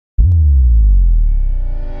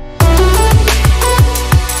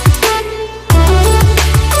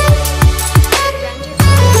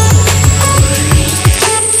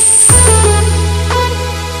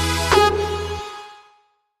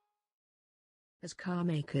As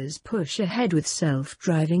carmakers push ahead with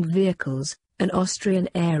self-driving vehicles, an Austrian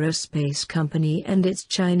aerospace company and its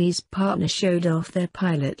Chinese partner showed off their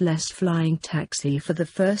pilotless flying taxi for the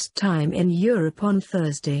first time in Europe on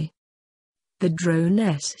Thursday. The drone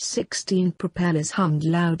S-16 propellers hummed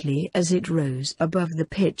loudly as it rose above the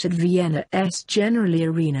pitch at Vienna's Generali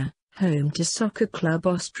Arena, home to soccer club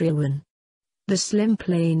Austria 1. The slim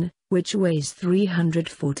plane, which weighs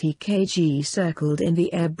 340 kg, circled in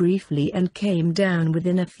the air briefly and came down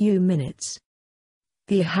within a few minutes.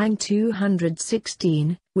 The Hang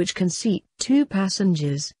 216, which can seat 2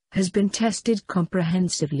 passengers, has been tested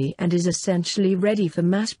comprehensively and is essentially ready for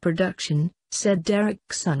mass production, said Derek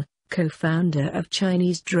Sung, co-founder of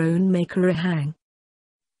Chinese drone maker Hang.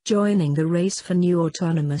 Joining the race for new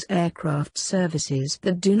autonomous aircraft services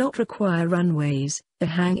that do not require runways, the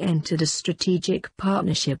Hang entered a strategic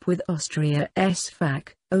partnership with Austria's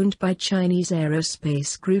FAC, owned by Chinese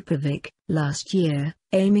aerospace group AVIC, last year,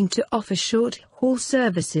 aiming to offer short-haul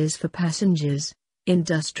services for passengers,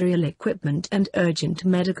 industrial equipment and urgent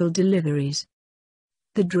medical deliveries.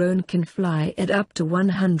 The drone can fly at up to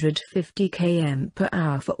 150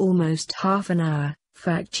 km/h for almost half an hour,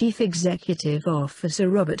 FAC Chief Executive Officer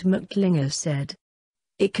Robert McClinger said.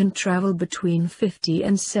 It can travel between 50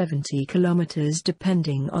 and 70 kilometers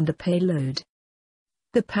depending on the payload.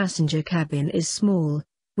 The passenger cabin is small,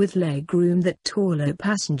 with legroom that taller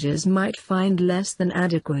passengers might find less than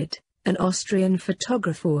adequate, an Austrian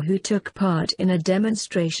photographer who took part in a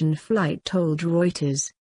demonstration flight told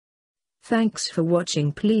Reuters. Thanks for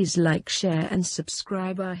watching. Please like, share and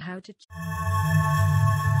subscribe our How to